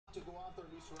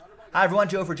Hi everyone,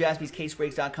 Joe for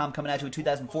JaspysCaseBreaks.com coming at you with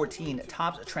 2014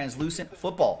 Topps Translucent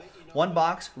Football. One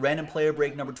box, random player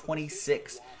break number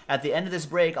 26. At the end of this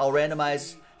break, I'll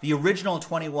randomize the original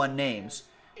 21 names,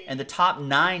 and the top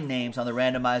 9 names on the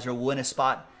randomizer will win a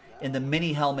spot in the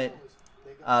mini helmet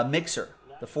mixer,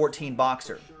 the 14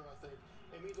 boxer.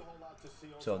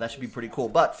 So that should be pretty cool.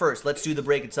 But first, let's do the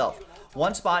break itself.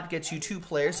 One spot gets you 2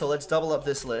 players, so let's double up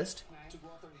this list.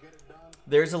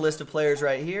 There's a list of players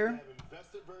right here.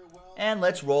 And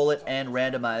let's roll it and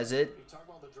randomize it.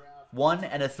 1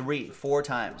 and a 3, 4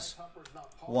 times.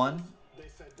 1,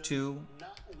 2,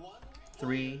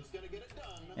 3,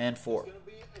 and 4.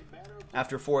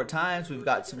 After 4 times, we've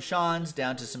got some Seans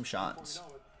down to some Seans.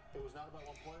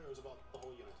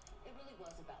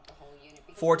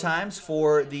 4 times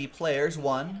for the players.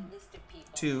 1,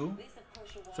 2,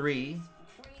 3,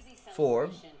 4.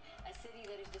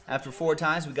 After 4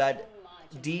 times, we got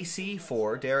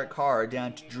DC4, Derek Carr,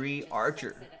 down to Dre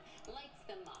Archer.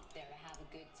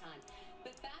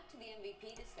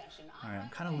 Alright, I'm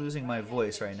kind of losing my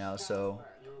voice right now, so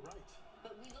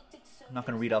I'm not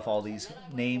going to read off all these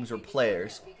names or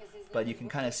players, but you can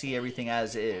kind of see everything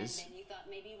as is.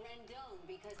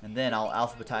 And then I'll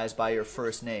alphabetize by your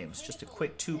first names. Just a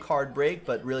quick 2-card break,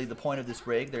 but really the point of this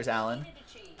break, there's Alan,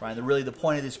 Brian, really the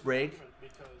point of this break,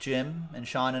 Jim and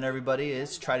Sean and everybody,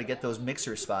 is to try to get those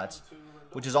mixer spots,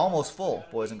 which is almost full,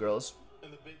 boys and girls.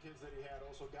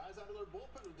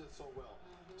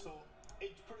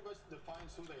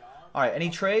 All right, any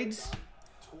trades?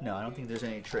 No, I don't think there's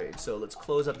any trades. So let's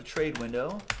close up the trade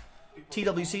window.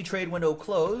 TWC trade window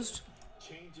closed.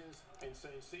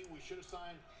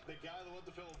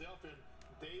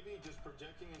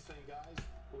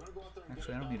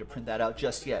 Actually, I don't need to print that out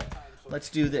just yet. Let's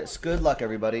do this. Good luck,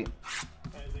 everybody.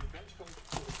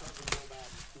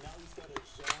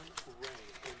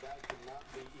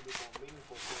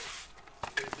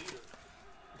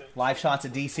 Live shots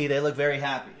of DC. They look very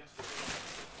happy.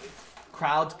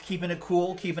 Crowd keeping it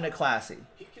cool, keeping it classy.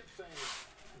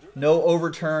 No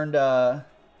overturned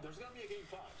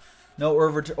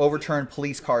overturned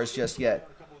police cars just yet.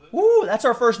 Woo, that's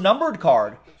our first numbered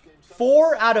card.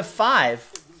 4 out of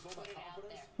 5.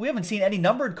 We haven't seen any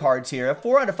numbered cards here.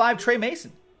 4 out of 5, Trey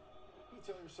Mason.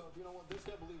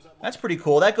 That's pretty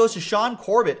cool. That goes to Sean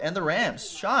Corbett and the Rams.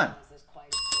 Sean,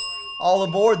 all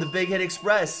aboard the Big Hit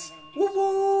Express. Woo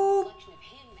woo!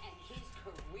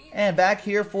 And back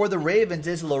here for the Ravens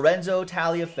is Lorenzo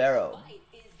Taliaferro.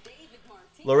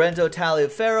 Lorenzo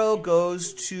Taliaferro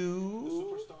goes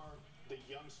to...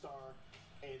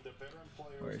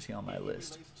 Where is he on my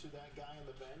list?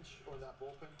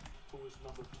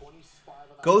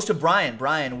 Goes to Brian.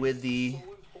 Brian with the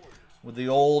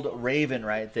old Raven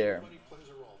right there.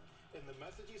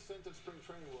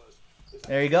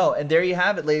 There you go. And there you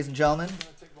have it, ladies and gentlemen.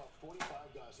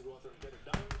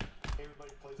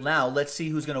 Now, let's see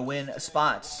who's going to win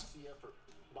spots.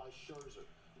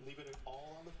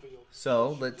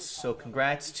 So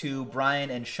congrats to Brian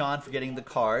and Sean for getting the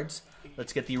cards.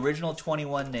 Let's get the original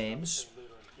 21 names.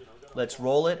 Let's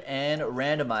roll it and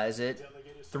randomize it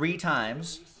 3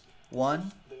 times.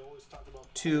 1,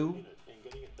 2,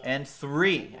 and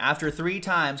 3. After 3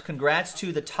 times, congrats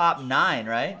to the top 9,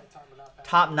 right?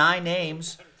 Top 9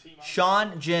 names.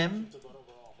 Sean, Jim,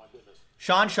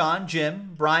 Sean,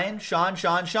 Jim, Brian, Sean.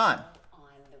 So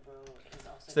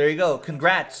there you go.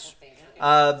 Congrats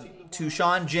to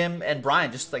Sean, Jim, and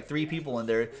Brian. Just like 3 people in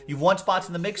there. You've won spots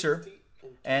in the mixer,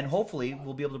 and hopefully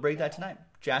we'll be able to break that tonight.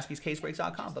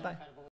 JaspysCaseBreaks.com. Bye-bye.